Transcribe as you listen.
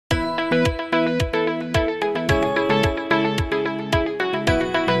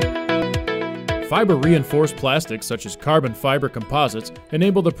Fiber-reinforced plastics such as carbon fiber composites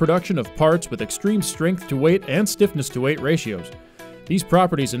enable the production of parts with extreme strength-to-weight and stiffness-to-weight ratios. These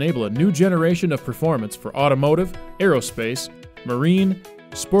properties enable a new generation of performance for automotive, aerospace, marine,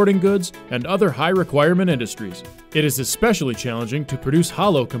 sporting goods, and other high-requirement industries. It is especially challenging to produce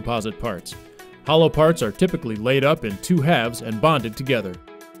hollow composite parts. Hollow parts are typically laid up in two halves and bonded together.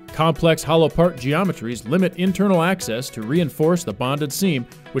 Complex hollow part geometries limit internal access to reinforce the bonded seam,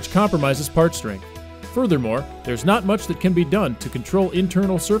 which compromises part strength. Furthermore, there's not much that can be done to control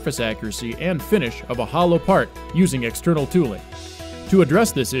internal surface accuracy and finish of a hollow part using external tooling. To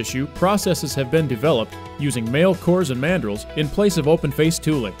address this issue, processes have been developed using male cores and mandrels in place of open-face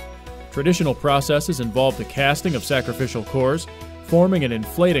tooling. Traditional processes involve the casting of sacrificial cores, forming and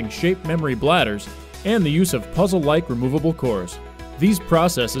inflating shape memory bladders, and the use of puzzle-like removable cores. These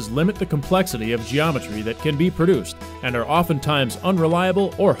processes limit the complexity of geometry that can be produced and are oftentimes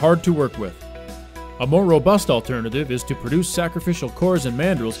unreliable or hard to work with. A more robust alternative is to produce sacrificial cores and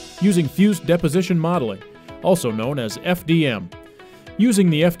mandrels using fused deposition modeling, also known as FDM.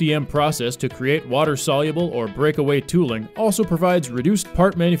 Using the FDM process to create water-soluble or breakaway tooling also provides reduced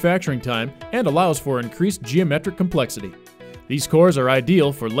part manufacturing time and allows for increased geometric complexity. These cores are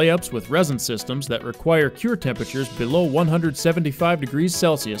ideal for layups with resin systems that require cure temperatures below 175 degrees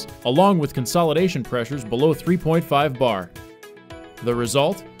Celsius, along with consolidation pressures below 3.5 bar. The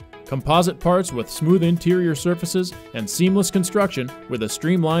result? Composite parts with smooth interior surfaces and seamless construction with a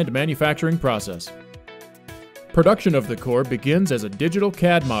streamlined manufacturing process. Production of the core begins as a digital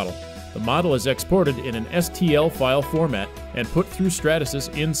CAD model. The model is exported in an STL file format and put through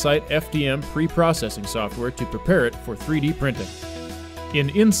Stratasys Insight FDM pre-processing software to prepare it for 3D printing. In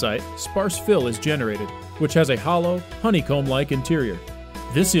Insight, sparse fill is generated, which has a hollow, honeycomb-like interior.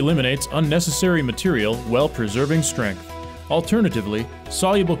 This eliminates unnecessary material while preserving strength. Alternatively,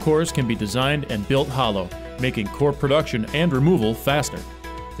 soluble cores can be designed and built hollow, making core production and removal faster.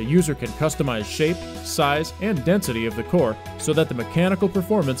 The user can customize shape, size, and density of the core so that the mechanical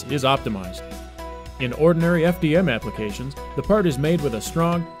performance is optimized. In ordinary FDM applications, the part is made with a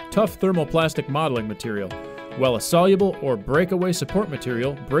strong, tough thermoplastic modeling material, while a soluble or breakaway support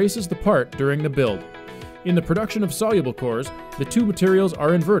material braces the part during the build. In the production of soluble cores, the two materials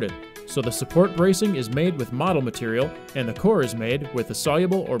are inverted, so the support bracing is made with model material and the core is made with the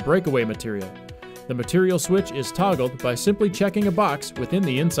soluble or breakaway material. The material switch is toggled by simply checking a box within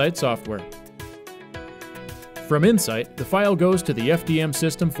the Insight software. From Insight, the file goes to the FDM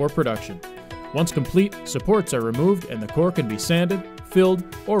system for production. Once complete, supports are removed and the core can be sanded, filled,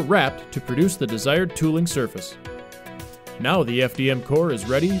 or wrapped to produce the desired tooling surface. Now the FDM core is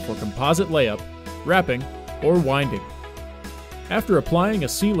ready for composite layup, wrapping, or winding. After applying a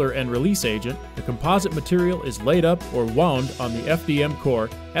sealer and release agent, the composite material is laid up or wound on the FDM core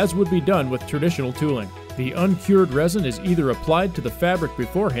as would be done with traditional tooling. The uncured resin is either applied to the fabric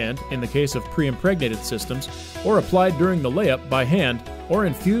beforehand in the case of pre-impregnated systems, or applied during the layup by hand, or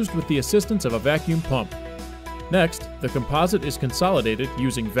infused with the assistance of a vacuum pump. Next, the composite is consolidated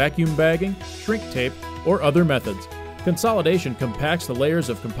using vacuum bagging, shrink tape, or other methods. Consolidation compacts the layers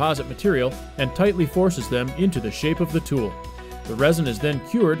of composite material and tightly forces them into the shape of the tool. The resin is then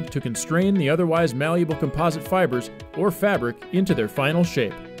cured to constrain the otherwise malleable composite fibers or fabric into their final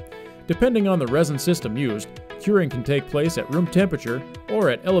shape. Depending on the resin system used, curing can take place at room temperature or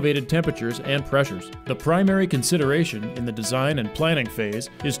at elevated temperatures and pressures. The primary consideration in the design and planning phase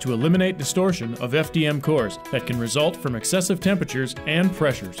is to eliminate distortion of FDM cores that can result from excessive temperatures and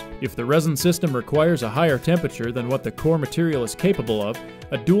pressures. If the resin system requires a higher temperature than what the core material is capable of,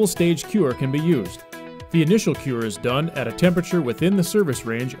 a dual-stage cure can be used. The initial cure is done at a temperature within the service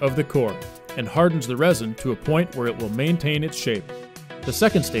range of the core and hardens the resin to a point where it will maintain its shape. The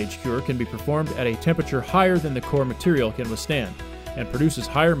second stage cure can be performed at a temperature higher than the core material can withstand and produces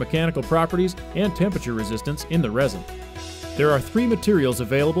higher mechanical properties and temperature resistance in the resin. There are 3 materials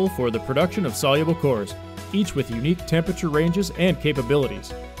available for the production of soluble cores, each with unique temperature ranges and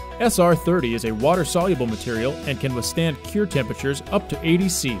capabilities. SR30 is a water-soluble material and can withstand cure temperatures up to 80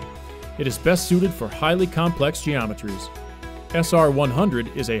 C. It is best suited for highly complex geometries.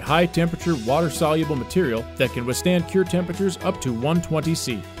 SR100 is a high-temperature, water-soluble material that can withstand cure temperatures up to 120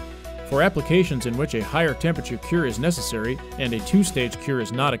 C. For applications in which a higher temperature cure is necessary and a 2-stage cure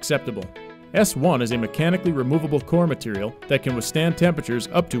is not acceptable. S1 is a mechanically removable core material that can withstand temperatures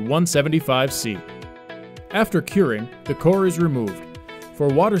up to 175 C. After curing, the core is removed. For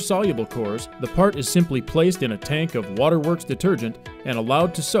water-soluble cores, the part is simply placed in a tank of Waterworks detergent and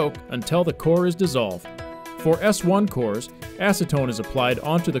allowed to soak until the core is dissolved. For S1 cores, acetone is applied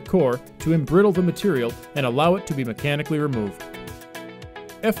onto the core to embrittle the material and allow it to be mechanically removed.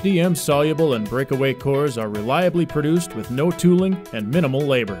 FDM soluble and breakaway cores are reliably produced with no tooling and minimal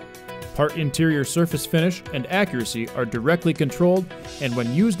labor. Part interior surface finish and accuracy are directly controlled, and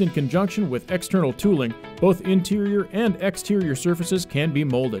when used in conjunction with external tooling, both interior and exterior surfaces can be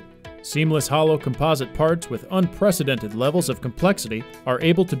molded. Seamless hollow composite parts with unprecedented levels of complexity are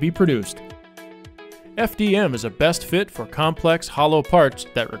able to be produced. FDM is a best fit for complex hollow parts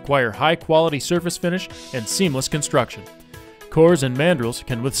that require high-quality surface finish and seamless construction. Cores and mandrels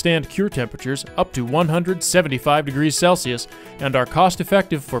can withstand cure temperatures up to 175 degrees Celsius and are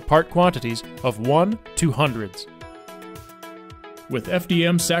cost-effective for part quantities of 1 to hundreds. With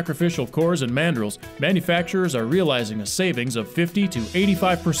FDM sacrificial cores and mandrels, manufacturers are realizing a savings of 50 to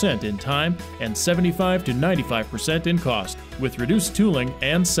 85% in time and 75 to 95% in cost, with reduced tooling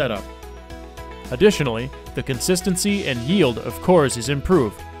and setup. Additionally, the consistency and yield of cores is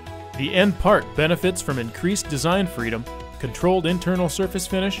improved. The end part benefits from increased design freedom, controlled internal surface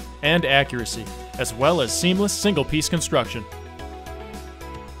finish, and accuracy, as well as seamless single-piece construction.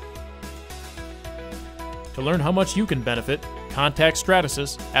 To learn how much you can benefit, contact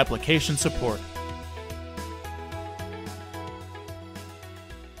Stratasys Application Support.